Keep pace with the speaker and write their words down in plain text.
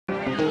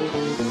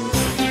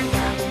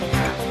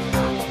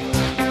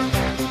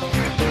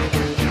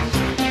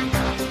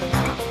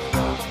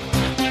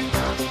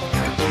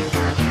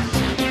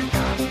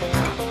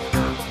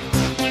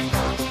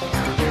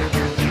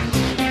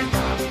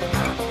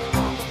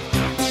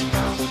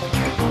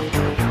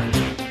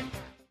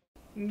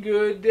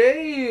Good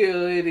day,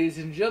 ladies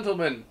and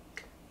gentlemen.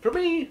 For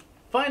me,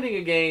 finding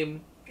a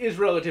game is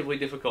relatively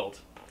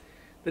difficult.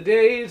 The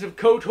days of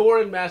KOTOR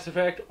and Mass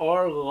Effect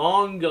are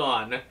long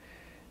gone.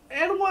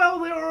 And while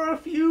there are a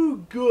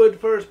few good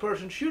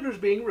first-person shooters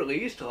being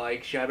released,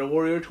 like Shadow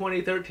Warrior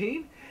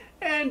 2013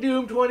 and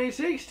Doom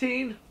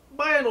 2016,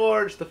 by and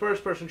large, the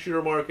first-person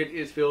shooter market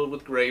is filled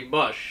with gray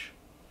mush.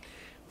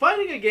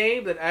 Finding a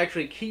game that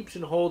actually keeps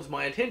and holds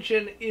my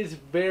attention is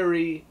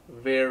very,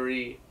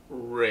 very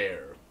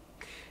rare.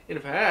 In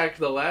fact,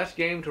 the last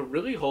game to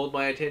really hold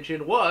my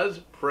attention was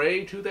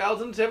Prey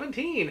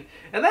 2017,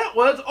 and that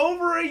was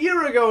over a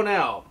year ago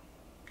now.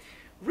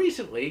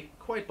 Recently,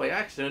 quite by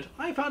accident,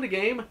 I found a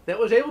game that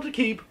was able to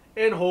keep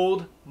and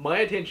hold my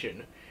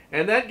attention.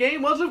 And that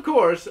game was, of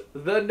course,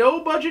 the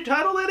no-budget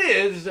title that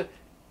is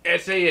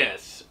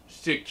SAS,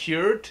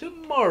 Secure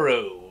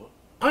Tomorrow.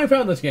 I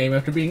found this game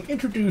after being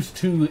introduced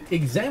to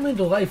Examined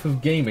Life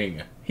of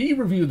Gaming. He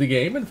reviewed the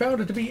game and found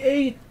it to be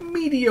a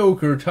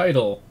mediocre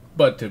title.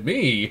 But to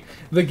me,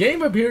 the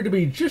game appeared to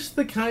be just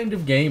the kind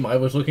of game I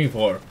was looking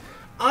for.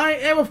 I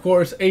am, of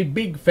course, a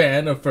big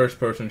fan of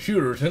first-person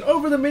shooters, and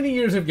over the many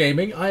years of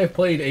gaming, I have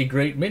played a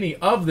great many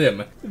of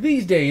them.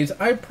 These days,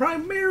 I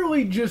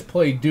primarily just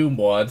play Doom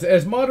WODs,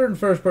 as modern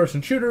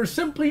first-person shooters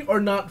simply are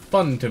not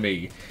fun to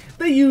me.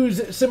 They use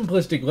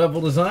simplistic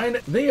level design,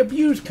 they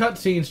abuse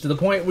cutscenes to the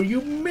point where you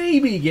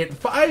maybe get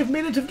 5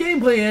 minutes of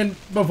gameplay in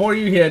before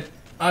you hit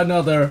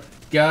another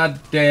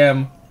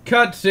goddamn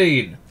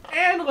cutscene.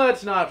 And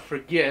let's not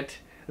forget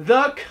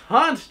the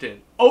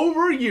constant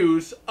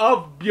overuse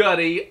of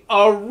bloody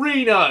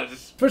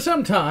arenas. For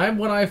some time,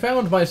 when I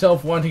found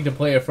myself wanting to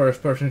play a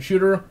first-person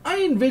shooter,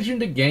 I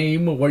envisioned a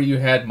game where you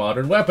had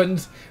modern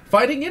weapons,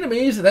 fighting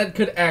enemies that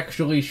could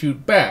actually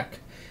shoot back.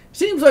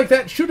 Seems like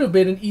that should have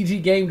been an easy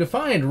game to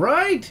find,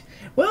 right?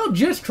 Well,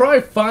 just try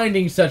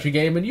finding such a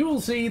game and you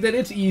will see that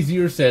it's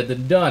easier said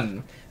than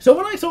done. So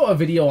when I saw a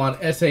video on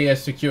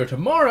SAS Secure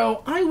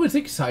Tomorrow, I was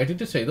excited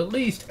to say the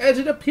least, as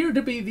it appeared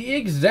to be the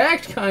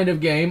exact kind of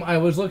game I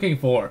was looking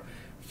for.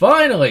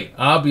 Finally,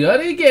 a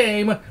bloody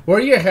game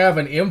where you have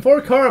an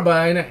M4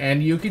 carbine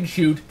and you can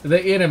shoot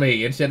the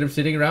enemy instead of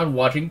sitting around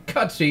watching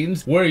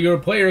cutscenes where your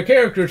player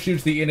character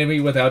shoots the enemy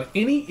without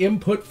any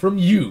input from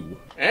you.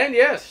 And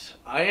yes,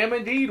 I am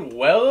indeed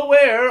well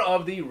aware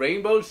of the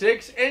Rainbow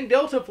Six and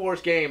Delta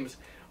Force games,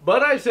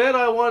 but I said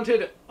I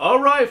wanted a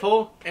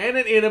rifle and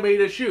an enemy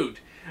to shoot.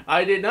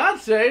 I did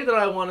not say that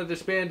I wanted to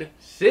spend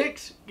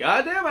 6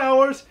 goddamn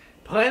hours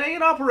planning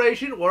an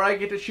operation where I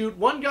get to shoot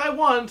one guy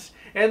once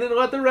and then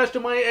let the rest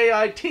of my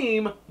AI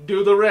team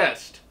do the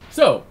rest.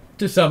 So,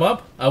 to sum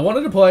up, I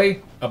wanted to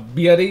play a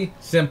bloody,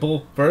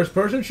 simple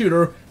first-person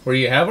shooter where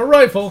you have a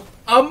rifle,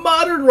 a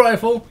modern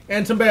rifle,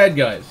 and some bad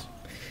guys.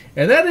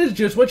 And that is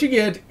just what you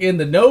get in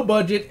the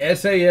no-budget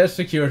SAS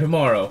Secure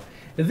Tomorrow.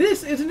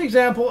 This is an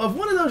example of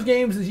one of those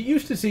games that you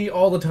used to see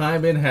all the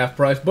time in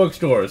half-price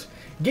bookstores.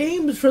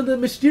 Games from the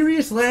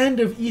mysterious land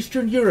of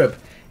Eastern Europe.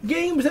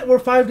 Games that were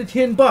 $5 to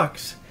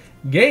 $10.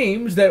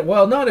 Games that,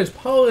 while not as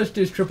polished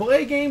as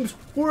AAA games,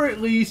 were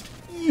at least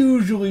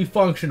usually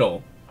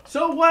functional.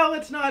 So while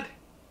it's not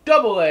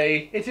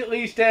AA, it's at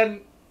least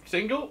an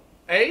single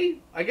A,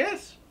 I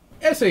guess?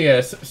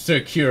 SAS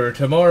Secure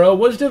Tomorrow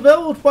was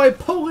developed by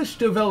Polish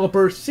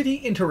developer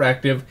City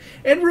Interactive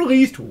and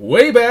released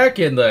way back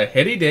in the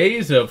heady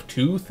days of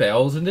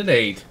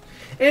 2008.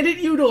 And it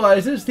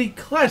utilizes the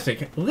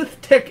classic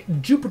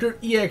Lithtech Jupiter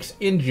EX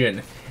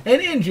engine,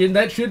 an engine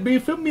that should be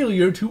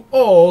familiar to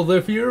all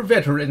the Fear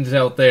veterans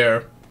out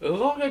there.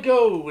 Long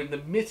ago, in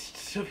the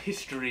mists of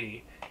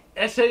history,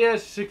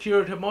 SAS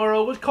Secure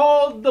Tomorrow was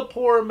called the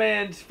Poor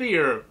Man's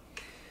Fear.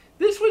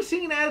 This was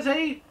seen as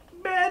a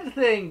bad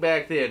thing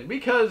back then,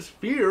 because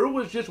Fear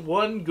was just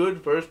one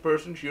good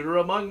first-person shooter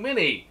among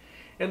many.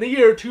 In the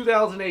year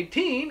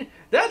 2018,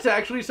 that's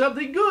actually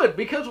something good,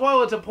 because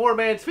while it's a poor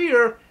man's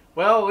Fear,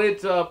 well,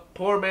 it's a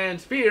poor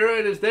man's Fear,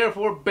 and is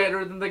therefore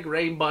better than the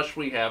gray mush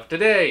we have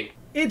today.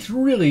 It's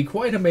really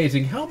quite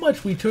amazing how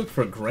much we took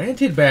for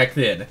granted back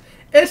then.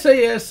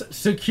 SAS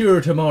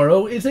Secure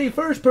Tomorrow is a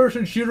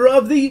first-person shooter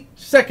of the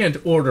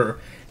second order.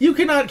 You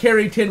cannot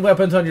carry 10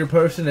 weapons on your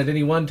person at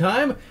any one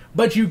time,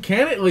 but you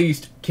can at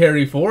least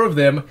carry 4 of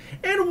them,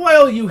 and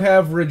while you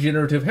have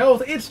regenerative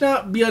health, it's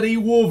not bloody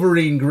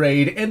Wolverine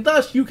grade, and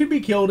thus you can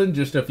be killed in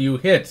just a few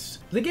hits.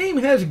 The game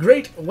has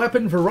great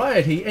weapon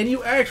variety, and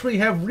you actually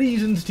have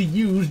reasons to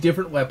use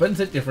different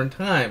weapons at different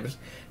times.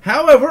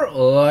 However,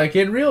 like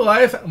in real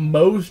life,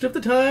 most of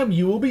the time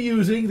you will be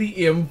using the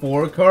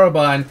M4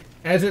 carbine,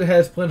 as it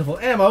has plentiful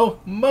ammo,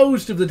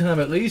 most of the time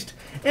at least,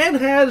 and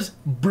has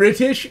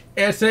British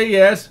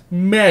SAS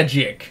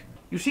magic.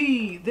 You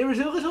see, there is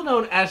a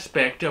little-known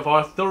aspect of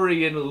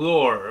Arthurian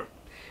lore.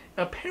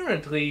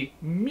 Apparently,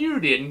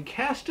 Myrddin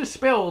cast a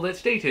spell that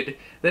stated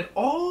that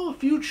all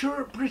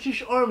future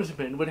British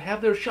armsmen would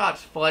have their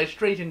shots fly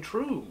straight and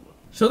true.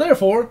 So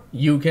therefore,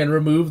 you can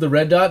remove the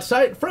red dot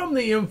sight from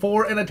the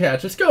M4 and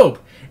attach a scope,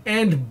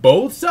 and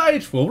both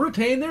sights will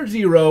retain their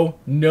 0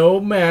 no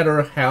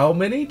matter how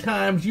many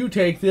times you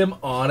take them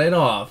on and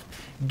off.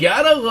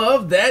 Gotta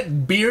love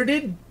that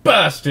bearded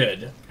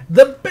bastard.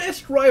 The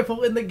best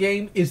rifle in the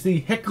game is the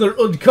Heckler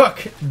 &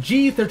 Koch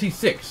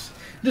G36.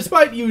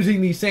 Despite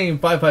using the same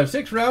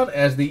 5.56 round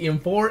as the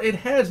M4, it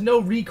has no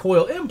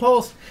recoil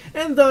impulse,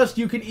 and thus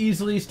you can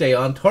easily stay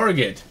on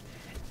target.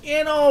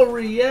 In all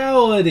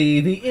reality,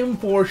 the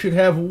M4 should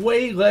have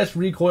way less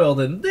recoil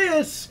than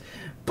this,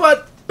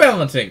 but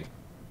balancing.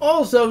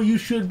 Also, you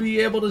should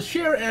be able to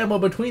share ammo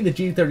between the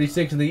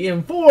G36 and the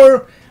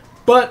M4,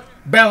 but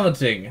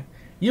balancing.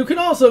 You can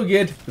also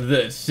get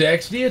the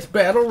sexiest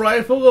battle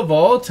rifle of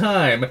all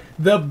time,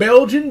 the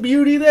Belgian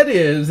beauty that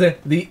is,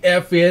 the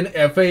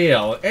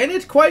FN-FAL, and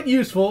it's quite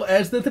useful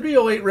as the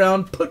 308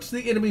 round puts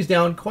the enemies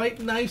down quite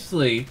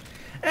nicely.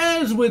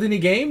 As with any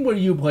game where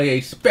you play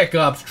a Spec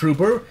Ops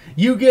trooper,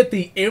 you get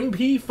the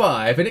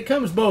MP5, and it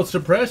comes both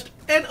suppressed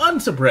and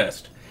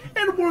unsuppressed.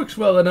 It works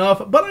well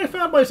enough, but I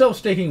found myself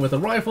sticking with the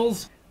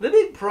rifles. The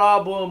big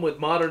problem with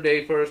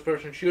modern-day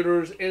first-person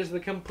shooters is the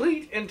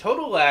complete and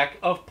total lack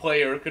of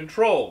player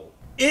control.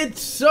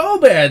 It's so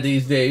bad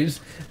these days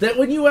that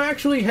when you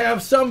actually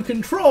have some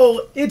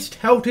control, it's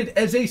touted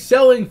as a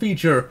selling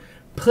feature.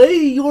 Play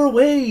your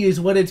way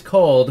is what it's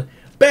called.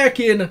 Back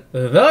in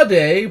the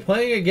day,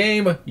 playing a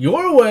game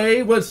your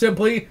way was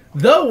simply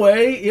the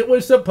way it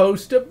was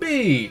supposed to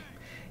be.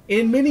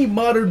 In many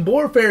modern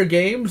warfare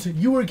games,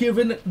 you are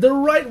given the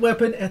right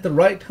weapon at the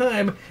right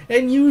time,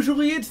 and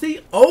usually it's the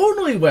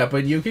only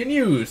weapon you can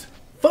use.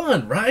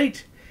 Fun,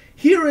 right?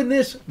 Here in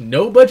this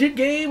no-budget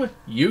game,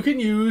 you can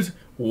use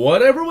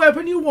whatever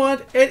weapon you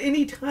want at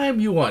any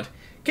time you want.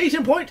 Case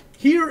in point,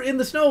 here in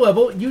the snow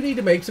level, you need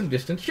to make some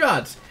distance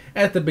shots.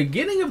 At the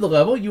beginning of the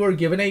level, you are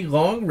given a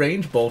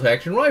long-range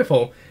bolt-action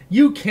rifle.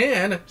 You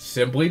can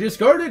simply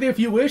discard it if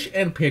you wish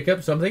and pick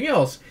up something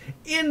else.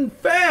 In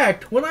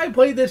fact, when I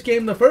played this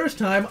game the first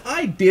time,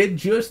 I did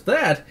just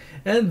that.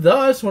 And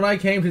thus, when I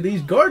came to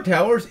these guard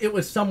towers, it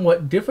was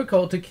somewhat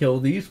difficult to kill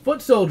these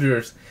foot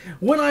soldiers.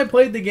 When I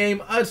played the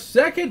game a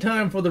second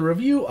time for the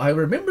review, I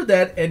remembered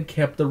that and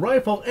kept the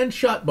rifle and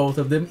shot both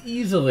of them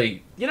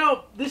easily. You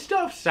know, this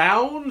stuff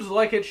sounds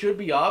like it should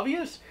be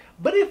obvious,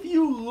 but if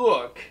you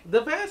look,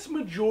 the vast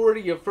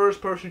majority of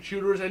first-person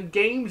shooters and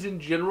games in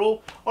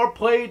general are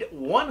played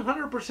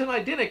 100%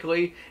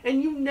 identically,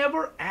 and you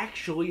never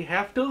actually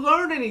have to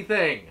learn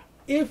anything.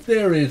 If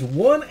there is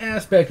one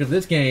aspect of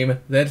this game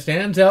that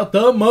stands out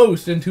the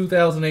most in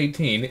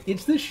 2018,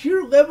 it's the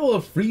sheer level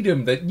of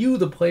freedom that you,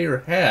 the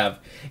player, have.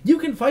 You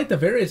can fight the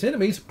various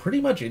enemies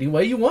pretty much any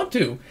way you want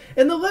to,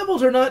 and the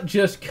levels are not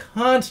just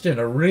constant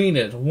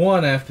arenas,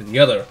 one after the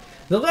other.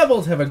 The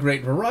levels have a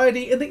great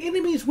variety, and the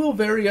enemies will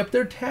vary up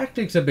their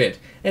tactics a bit,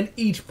 and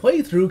each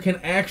playthrough can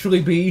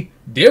actually be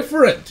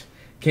different.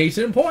 Case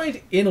in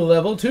point, in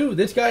level 2,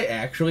 this guy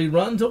actually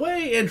runs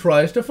away and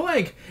tries to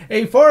flank,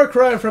 a far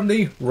cry from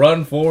the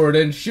run forward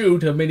and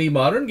shoot of many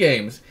modern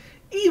games.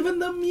 Even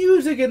the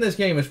music in this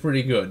game is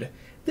pretty good.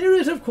 There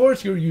is of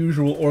course your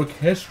usual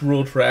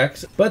orchestral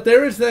tracks, but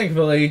there is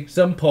thankfully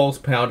some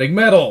pulse-pounding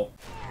metal.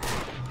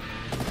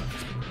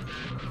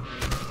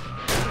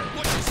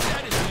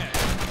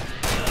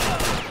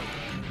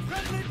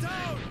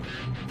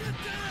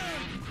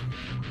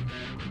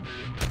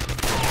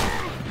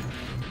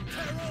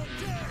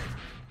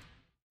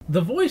 The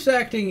voice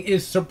acting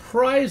is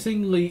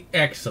surprisingly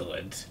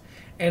excellent,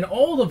 and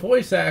all the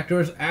voice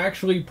actors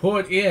actually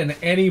put in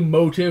an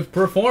emotive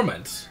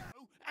performance.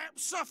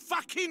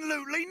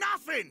 Abso-fucking-lutely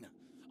nothing!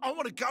 I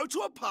want to go to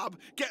a pub,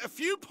 get a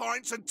few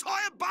pints and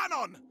tie a bun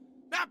on!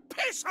 Now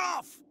piss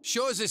off!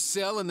 Show us his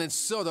cell and then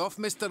sod off,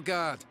 Mr.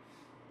 Guard.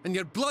 And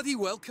you're bloody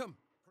welcome.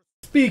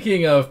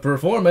 Speaking of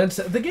performance,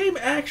 the game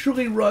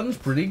actually runs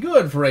pretty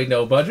good for a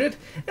no budget,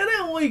 and I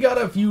only got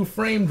a few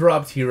frame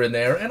drops here and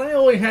there, and I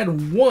only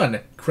had one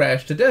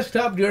crash to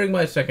desktop during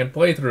my second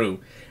playthrough.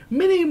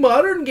 Many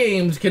modern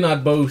games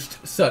cannot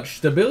boast such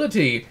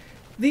stability.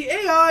 The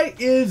AI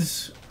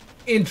is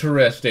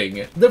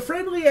interesting. The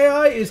friendly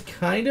AI is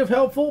kind of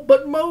helpful,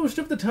 but most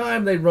of the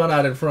time they run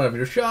out in front of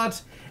your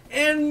shots,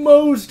 and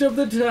most of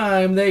the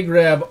time they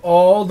grab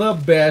all the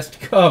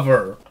best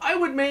cover. I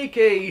would make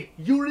a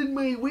 "you're in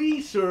my way,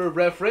 sir"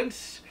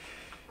 reference,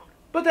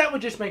 but that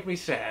would just make me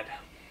sad.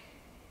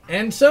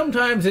 And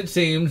sometimes it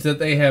seems that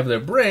they have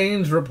their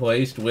brains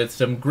replaced with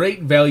some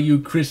great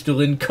value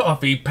crystalline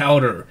coffee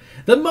powder.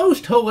 The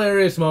most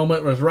hilarious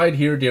moment was right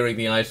here during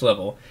the ice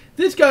level.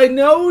 This guy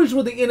knows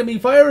where the enemy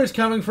fire is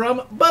coming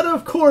from, but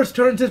of course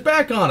turns his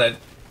back on it.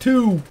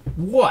 To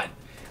what?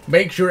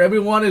 Make sure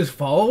everyone is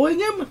following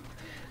him?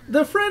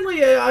 The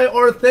friendly AI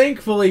are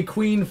thankfully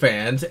Queen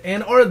fans,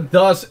 and are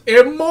thus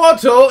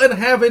immortal and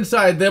have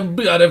inside them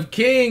blood of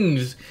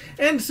kings.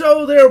 And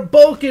so their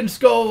bulk and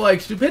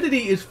skull-like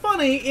stupidity is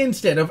funny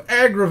instead of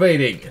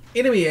aggravating.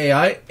 Enemy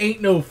AI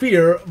ain't no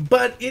fear,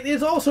 but it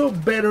is also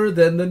better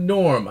than the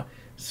norm.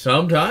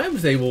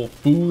 Sometimes they will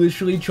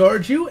foolishly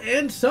charge you,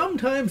 and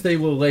sometimes they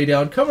will lay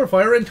down cover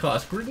fire and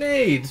toss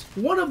grenades.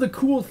 One of the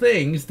cool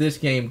things this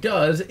game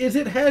does is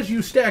it has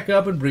you stack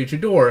up and breach a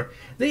door.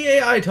 The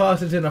AI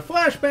tosses in a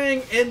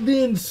flashbang and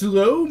then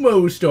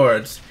slow-mo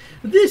starts.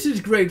 This is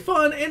great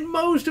fun, and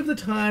most of the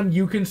time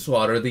you can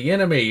slaughter the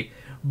enemy.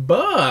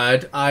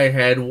 But I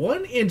had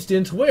one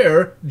instance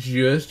where,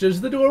 just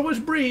as the door was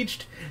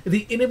breached,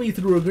 the enemy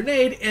threw a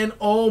grenade and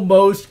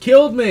almost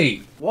killed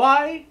me.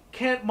 Why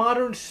can't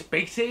modern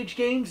space-age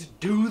games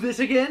do this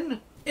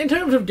again? In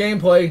terms of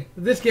gameplay,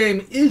 this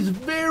game is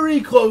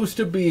very close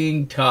to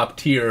being top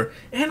tier,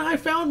 and I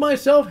found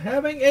myself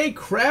having a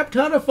crap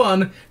ton of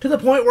fun to the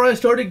point where I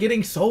started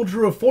getting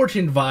Soldier of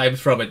Fortune vibes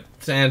from it,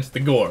 sans the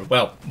gore.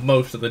 Well,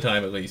 most of the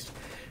time at least.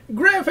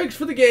 Graphics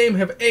for the game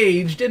have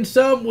aged, and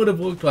some would have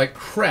looked like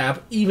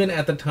crap even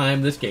at the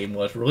time this game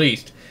was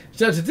released,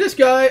 such as this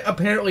guy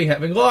apparently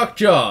having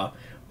lockjaw.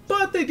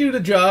 But they do the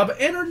job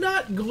and are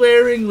not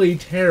glaringly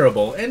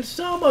terrible, and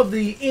some of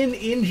the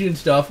in-engine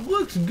stuff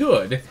looks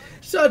good,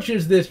 such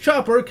as this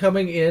chopper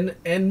coming in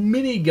and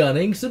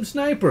mini-gunning some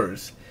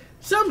snipers.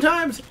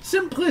 Sometimes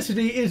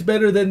simplicity is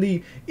better than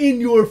the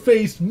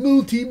in-your-face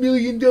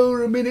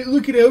multi-million-dollar a minute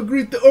look at how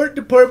great the art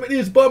department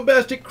is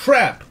bombastic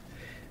crap.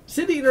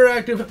 City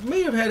Interactive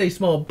may have had a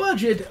small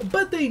budget,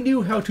 but they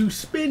knew how to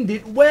spend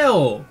it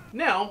well.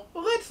 Now,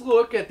 let's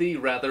look at the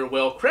rather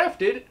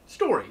well-crafted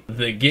story.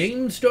 The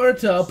game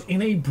starts up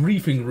in a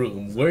briefing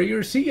room where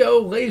your CO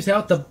lays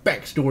out the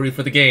backstory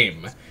for the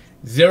game.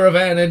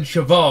 Zeravan and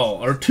Cheval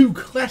are two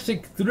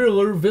classic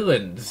thriller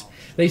villains.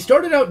 They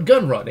started out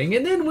gun running,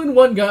 and then when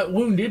one got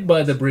wounded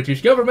by the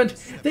British government,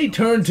 they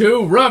turned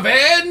to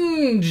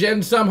revenge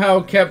and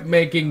somehow kept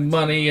making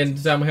money and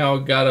somehow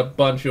got a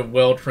bunch of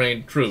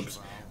well-trained troops.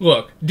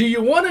 Look, do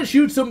you want to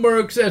shoot some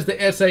mercs as the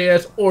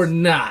SAS or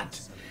not?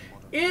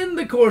 In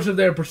the course of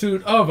their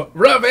pursuit of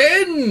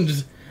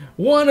revenge,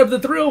 one of the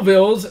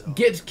Thrillvilles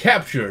gets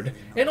captured,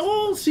 and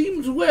all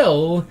seems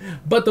well,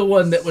 but the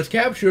one that was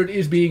captured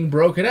is being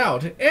broken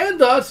out, and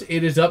thus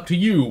it is up to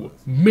you,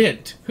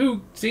 Mint,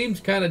 who seems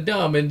kind of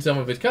dumb in some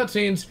of his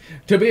cutscenes,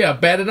 to be a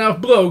bad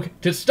enough bloke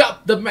to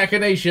stop the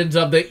machinations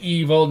of the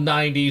evil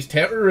 90s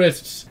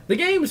terrorists. The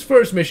game's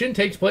first mission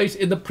takes place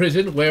in the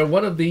prison where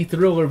one of the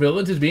thriller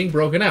villains is being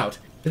broken out.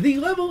 The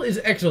level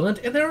is excellent,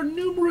 and there are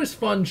numerous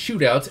fun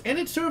shootouts, and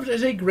it serves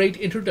as a great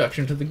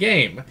introduction to the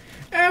game.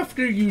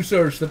 After you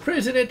search the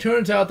prison, it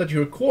turns out that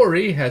your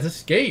quarry has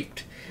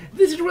escaped.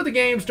 This is where the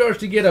game starts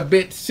to get a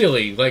bit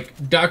silly,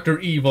 like Dr.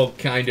 Evil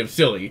kind of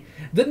silly.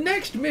 The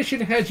next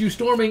mission has you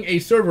storming a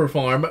server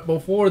farm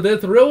before the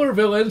thriller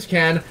villains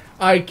can,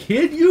 I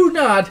kid you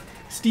not,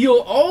 steal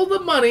all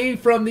the money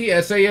from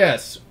the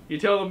SAS. You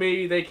telling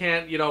me they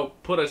can't,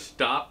 put a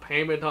stop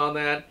payment on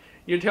that?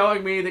 You're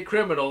telling me that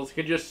criminals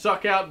can just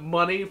suck out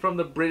money from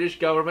the British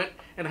government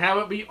and have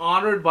it be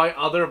honored by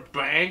other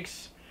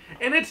banks?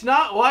 And it's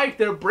not like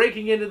they're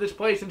breaking into this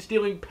place and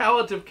stealing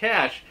pallets of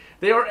cash.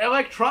 They are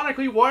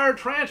electronically wire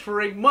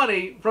transferring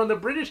money from the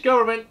British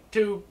government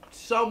to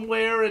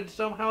somewhere, and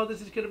somehow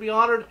this is going to be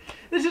honored.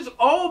 This is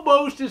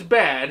almost as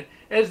bad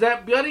as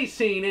that bloody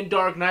scene in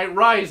Dark Knight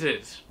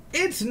Rises.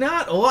 It's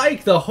not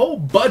like the whole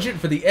budget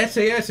for the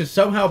SAS is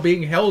somehow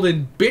being held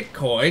in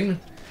Bitcoin.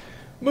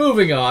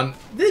 Moving on,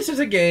 this is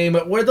a game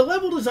where the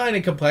level design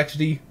and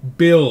complexity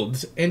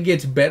builds and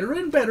gets better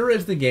and better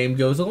as the game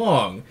goes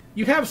along.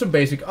 You have some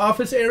basic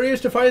office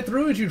areas to fight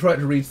through as you try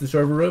to reach the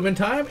server room in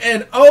time,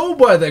 and oh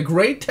by the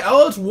great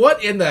talents,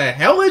 what in the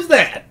hell is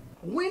that?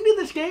 When did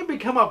this game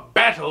become a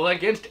battle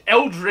against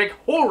eldritch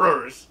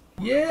horrors?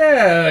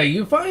 Yeah,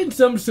 you find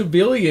some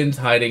civilians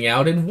hiding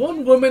out, and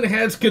one woman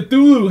has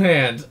Cthulhu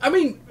hands. I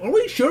mean, are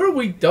we sure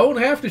we don't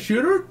have to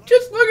shoot her?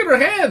 Just look at her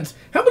hands.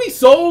 How many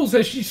souls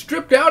has she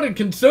stripped out and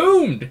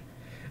consumed?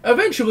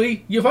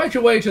 Eventually, you fight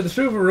your way to the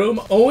server room,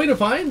 only to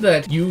find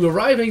that you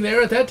arriving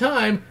there at that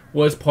time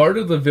was part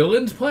of the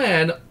villain's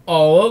plan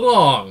all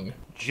along.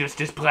 Just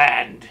as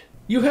planned.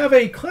 You have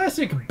a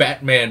classic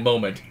Batman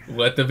moment.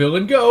 Let the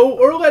villain go,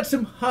 or let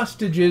some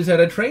hostages at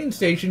a train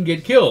station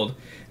get killed.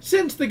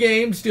 Since the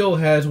game still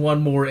has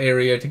one more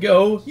area to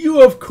go,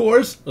 you of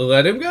course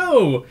let him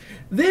go.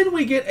 Then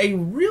we get a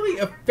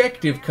really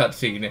effective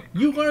cutscene.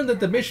 You learn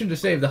that the mission to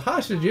save the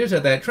hostages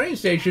at that train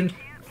station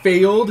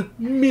failed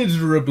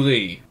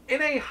miserably.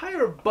 In a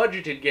higher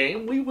budgeted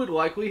game, we would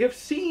likely have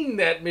seen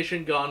that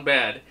mission gone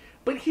bad.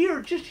 But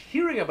here, just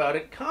hearing about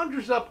it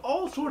conjures up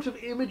all sorts of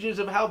images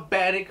of how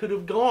bad it could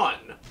have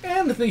gone.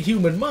 And the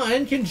human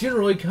mind can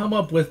generally come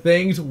up with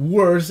things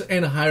worse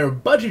and higher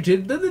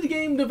budgeted than the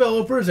game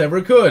developers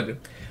ever could.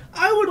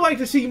 I would like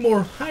to see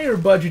more higher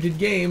budgeted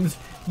games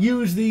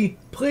use the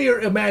player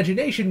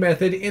imagination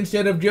method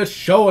instead of just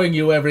showing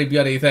you every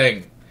bloody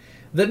thing.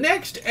 The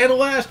next and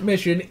last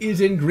mission is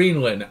in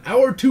Greenland.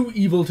 Our two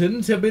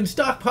Eviltons have been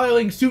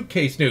stockpiling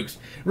suitcase nukes.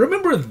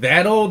 Remember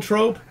that old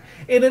trope?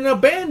 In an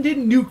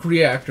abandoned nuke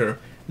reactor.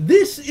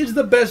 This is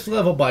the best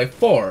level by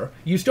far.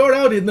 You start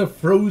out in the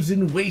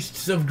frozen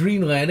wastes of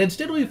Greenland and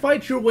steadily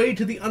fight your way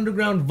to the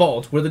underground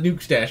vault where the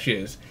nuke stash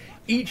is.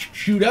 Each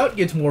shootout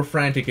gets more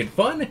frantic and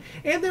fun,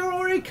 and there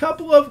are a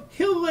couple of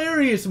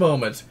hilarious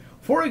moments.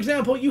 For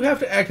example, you have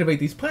to activate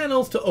these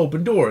panels to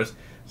open doors.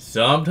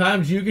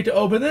 Sometimes you get to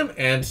open them,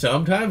 and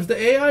sometimes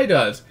the AI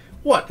does.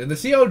 What, did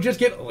the CO just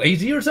get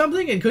lazy or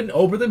something and couldn't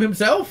open them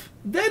himself?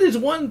 That is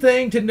one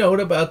thing to note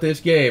about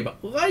this game.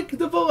 Like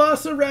the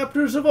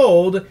Velociraptors of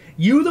old,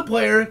 you, the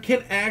player,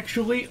 can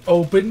actually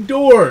open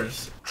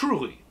doors.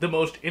 Truly, the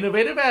most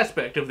innovative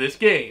aspect of this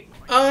game.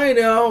 I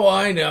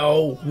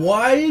know.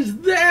 Why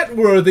is that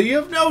worthy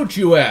of note,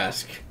 you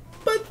ask?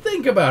 But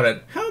think about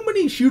it. How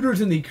many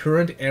shooters in the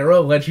current era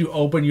let you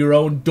open your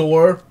own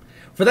door?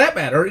 For that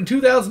matter, in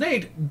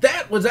 2008,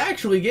 that was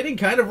actually getting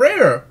kind of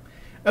rare.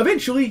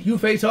 Eventually, you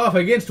face off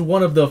against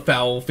one of the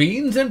foul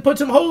fiends and put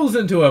some holes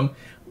into him.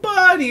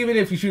 But even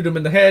if you shoot him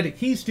in the head,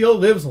 he still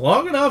lives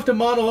long enough to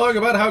monologue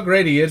about how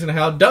great he is and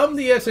how dumb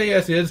the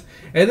SAS is,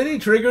 and then he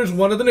triggers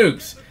one of the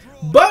nukes.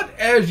 But,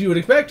 as you would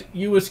expect,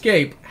 you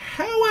escape.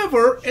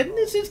 However, and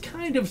this is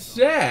kind of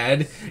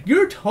sad,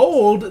 you're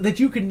told that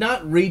you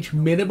cannot reach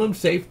minimum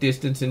safe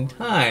distance in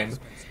time.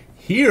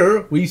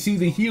 Here, we see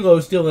the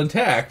helo still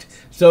intact,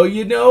 so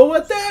you know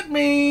what that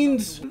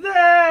means.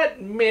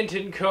 That Mint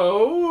 &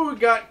 Co.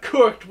 got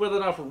cooked with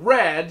enough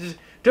rads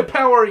to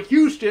power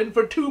Houston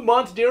for 2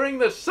 months during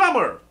the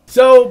summer.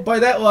 So, by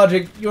that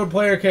logic, your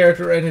player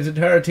character and his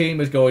entire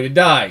team is going to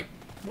die.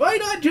 Why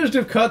not just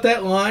have cut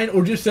that line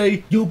or just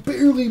say, you'll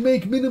barely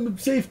make minimum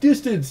safe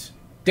distance?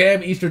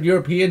 Damn Eastern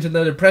Europeans and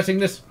their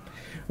depressingness.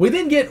 We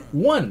then get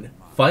one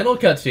final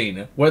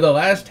cutscene where the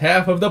last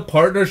half of the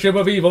Partnership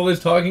of Evil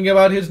is talking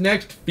about his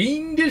next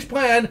fiendish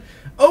plan,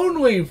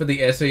 only for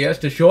the SAS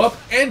to show up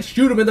and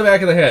shoot him in the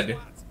back of the head.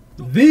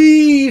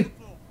 The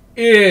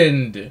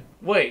end.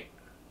 Wait,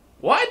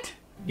 what?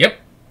 Yep.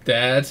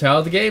 That's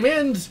how the game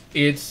ends.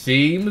 It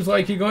seems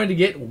like you're going to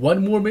get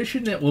one more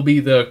mission that will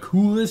be the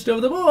coolest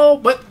of them all,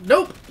 but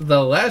nope.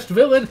 The last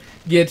villain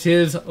gets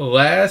his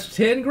last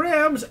 10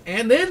 grams,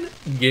 and then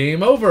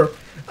game over.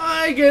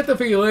 I get the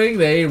feeling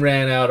they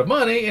ran out of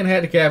money and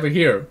had to cap it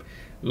here.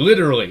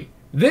 Literally.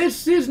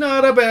 This is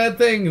not a bad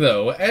thing,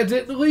 though, as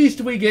at least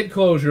we get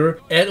closure,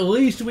 at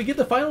least we get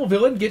the final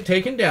villain get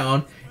taken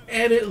down,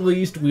 and at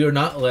least we are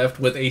not left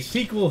with a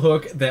sequel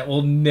hook that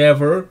will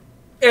never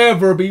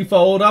ever be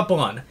followed up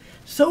on.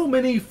 So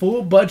many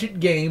full-budget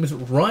games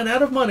run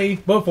out of money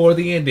before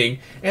the ending,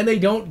 and they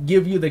don't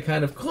give you the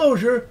kind of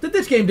closure that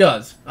this game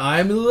does.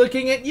 I'm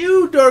looking at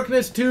you,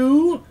 Darkness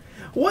 2!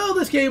 While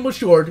this game was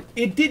short,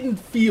 it didn't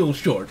feel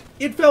short.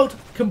 It felt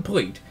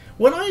complete.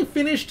 When I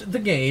finished the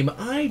game,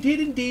 I did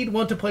indeed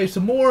want to play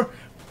some more,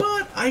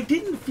 but I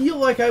didn't feel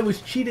like I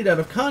was cheated out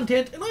of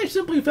content, and I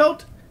simply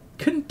felt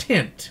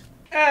content.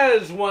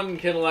 As one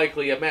can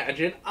likely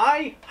imagine,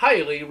 I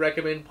highly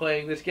recommend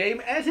playing this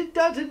game as it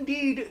does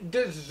indeed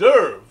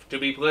deserve to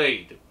be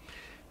played.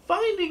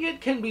 Finding it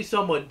can be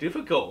somewhat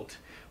difficult,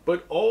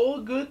 but all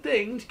good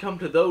things come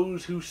to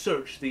those who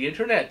search the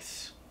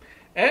internets.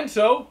 And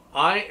so,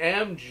 I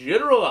am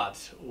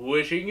Generallotz,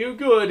 wishing you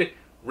good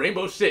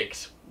Rainbow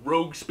Six,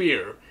 Rogue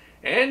Spear,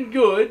 and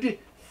good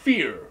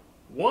Fear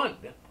 1,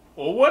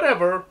 or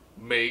whatever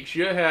makes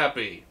you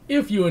happy.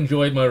 If you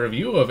enjoyed my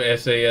review of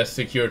SAS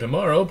Secure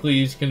Tomorrow,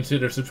 please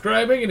consider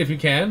subscribing, and if you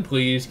can,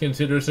 please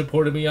consider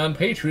supporting me on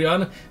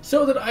Patreon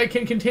so that I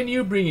can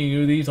continue bringing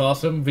you these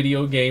awesome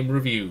video game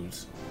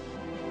reviews.